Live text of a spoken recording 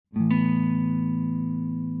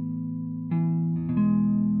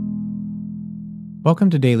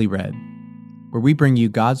Welcome to Daily Read, where we bring you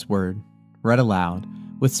God's Word, read aloud,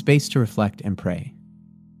 with space to reflect and pray.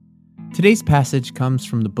 Today's passage comes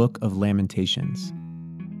from the book of Lamentations.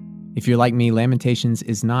 If you're like me, Lamentations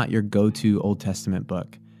is not your go-to Old Testament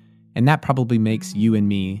book, and that probably makes you and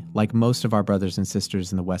me like most of our brothers and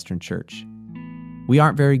sisters in the Western Church. We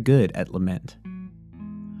aren't very good at lament.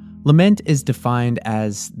 Lament is defined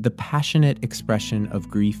as the passionate expression of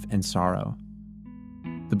grief and sorrow.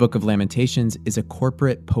 The Book of Lamentations is a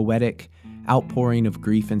corporate, poetic outpouring of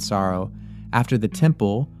grief and sorrow after the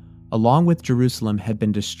temple, along with Jerusalem, had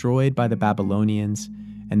been destroyed by the Babylonians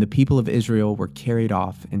and the people of Israel were carried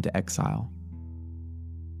off into exile.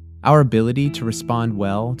 Our ability to respond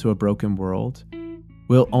well to a broken world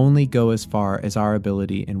will only go as far as our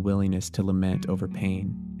ability and willingness to lament over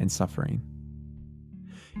pain and suffering.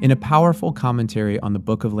 In a powerful commentary on the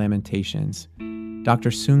Book of Lamentations,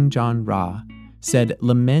 Dr. Seung-Jan Rah said,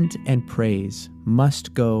 "Lament and praise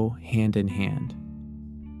must go hand in hand."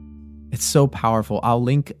 It's so powerful. I'll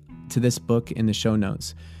link to this book in the show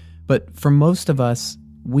notes. But for most of us,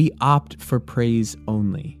 we opt for praise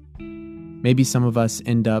only. Maybe some of us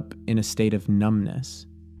end up in a state of numbness.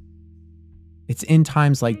 It's in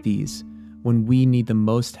times like these when we need the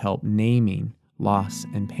most help naming loss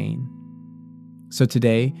and pain. So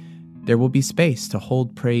today, there will be space to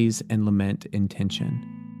hold praise and lament in tension.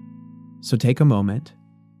 So take a moment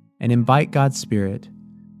and invite God's Spirit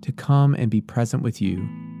to come and be present with you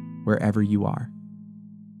wherever you are.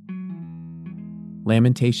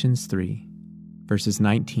 Lamentations 3, verses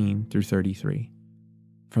 19 through 33,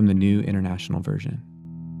 from the New International Version.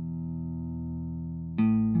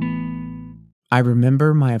 I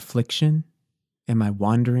remember my affliction and my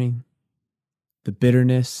wandering, the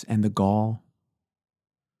bitterness and the gall.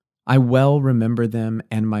 I well remember them,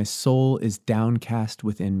 and my soul is downcast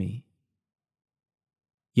within me.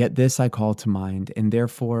 Yet this I call to mind, and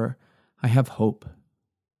therefore I have hope.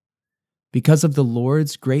 Because of the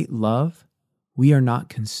Lord's great love, we are not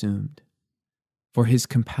consumed, for his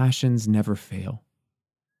compassions never fail.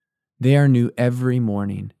 They are new every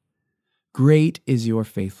morning. Great is your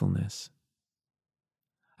faithfulness.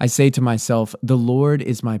 I say to myself, the Lord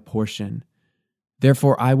is my portion,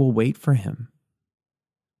 therefore I will wait for him.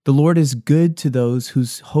 The Lord is good to those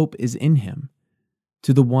whose hope is in him,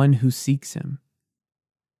 to the one who seeks him.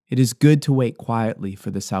 It is good to wait quietly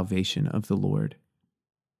for the salvation of the Lord.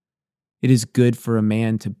 It is good for a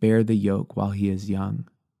man to bear the yoke while he is young.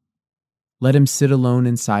 Let him sit alone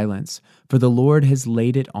in silence, for the Lord has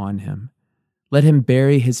laid it on him. Let him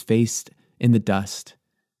bury his face in the dust.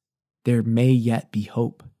 There may yet be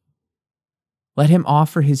hope. Let him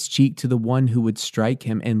offer his cheek to the one who would strike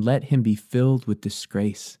him, and let him be filled with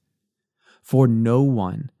disgrace. For no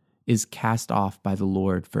one is cast off by the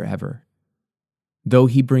Lord forever. Though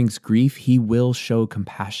he brings grief, he will show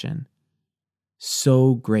compassion.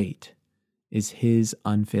 So great is his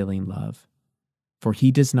unfailing love, for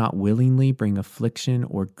he does not willingly bring affliction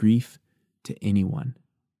or grief to anyone.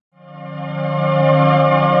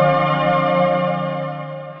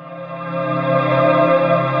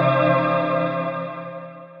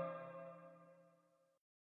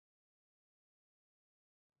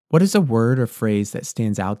 What is a word or phrase that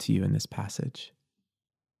stands out to you in this passage?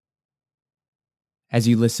 As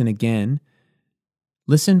you listen again,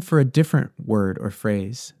 listen for a different word or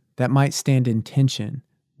phrase that might stand in tension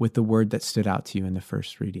with the word that stood out to you in the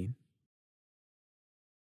first reading.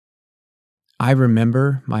 I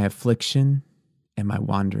remember my affliction and my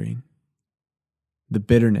wandering, the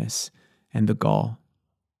bitterness and the gall.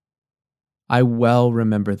 I well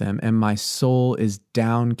remember them, and my soul is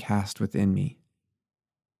downcast within me.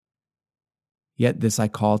 Yet this I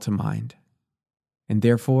call to mind, and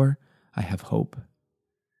therefore I have hope.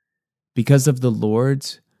 Because of the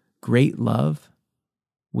Lord's great love,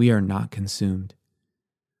 we are not consumed.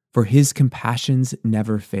 For his compassions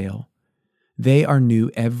never fail. They are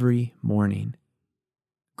new every morning.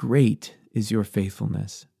 Great is your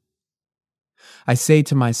faithfulness. I say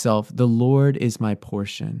to myself, the Lord is my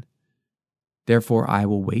portion. Therefore I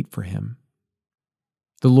will wait for him.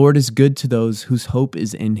 The Lord is good to those whose hope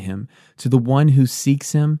is in him. To the one who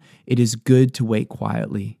seeks him, it is good to wait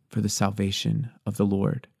quietly for the salvation of the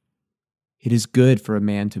Lord. It is good for a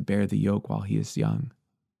man to bear the yoke while he is young.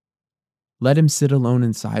 Let him sit alone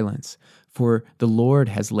in silence, for the Lord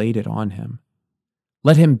has laid it on him.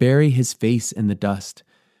 Let him bury his face in the dust.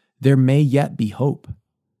 There may yet be hope.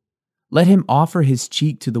 Let him offer his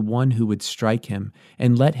cheek to the one who would strike him,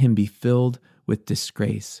 and let him be filled with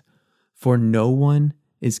disgrace. For no one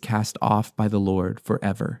is cast off by the Lord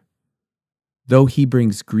forever. Though he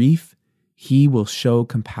brings grief, he will show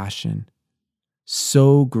compassion.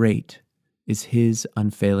 So great is his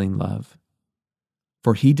unfailing love.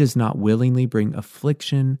 For he does not willingly bring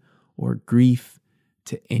affliction or grief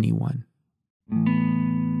to anyone.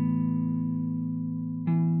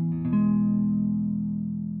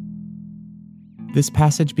 This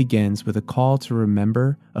passage begins with a call to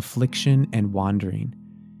remember affliction and wandering,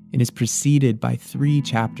 and is preceded by 3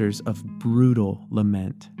 chapters of brutal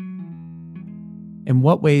lament. In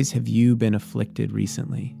what ways have you been afflicted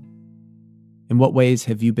recently? In what ways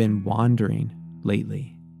have you been wandering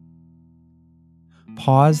lately?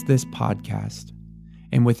 Pause this podcast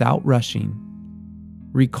and, without rushing,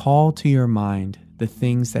 recall to your mind the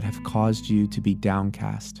things that have caused you to be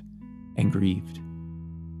downcast and grieved.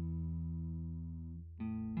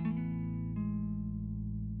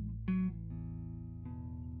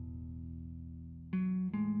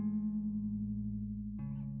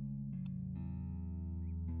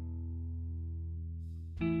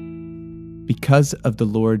 Because of the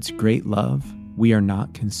Lord's great love, we are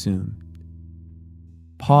not consumed.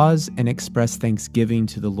 Pause and express thanksgiving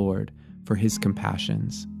to the Lord for his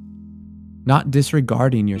compassions, not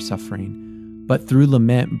disregarding your suffering, but through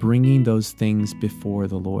lament bringing those things before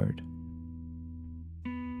the Lord.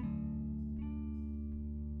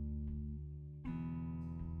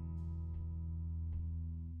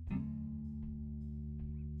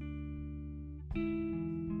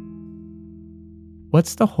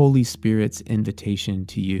 What's the Holy Spirit's invitation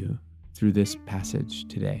to you through this passage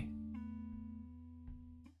today?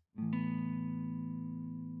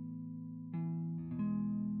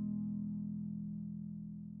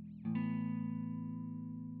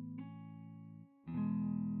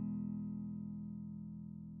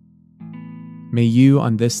 May you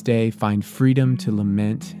on this day find freedom to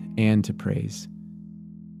lament and to praise.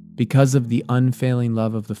 Because of the unfailing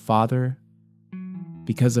love of the Father,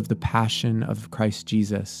 because of the passion of Christ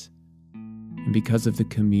Jesus, and because of the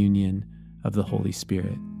communion of the Holy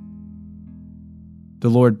Spirit. The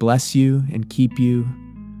Lord bless you and keep you.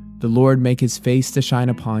 The Lord make his face to shine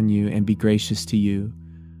upon you and be gracious to you.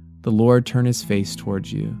 The Lord turn his face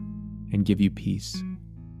towards you and give you peace.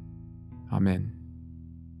 Amen.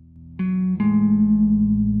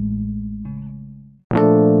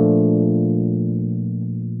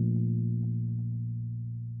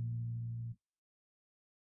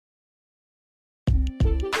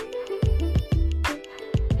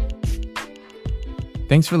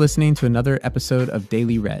 Thanks for listening to another episode of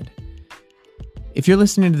Daily Read. If you're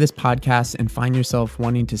listening to this podcast and find yourself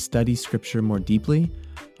wanting to study Scripture more deeply,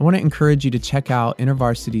 I want to encourage you to check out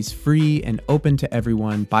InterVarsity's free and open to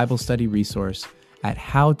everyone Bible study resource at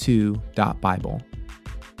howto.bible.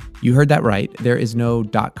 You heard that right. There is no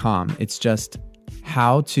 .com. It's just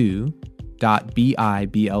howto.bible.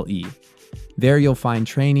 There you'll find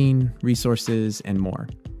training, resources, and more.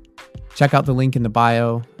 Check out the link in the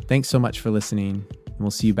bio. Thanks so much for listening. And we'll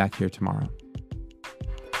see you back here tomorrow.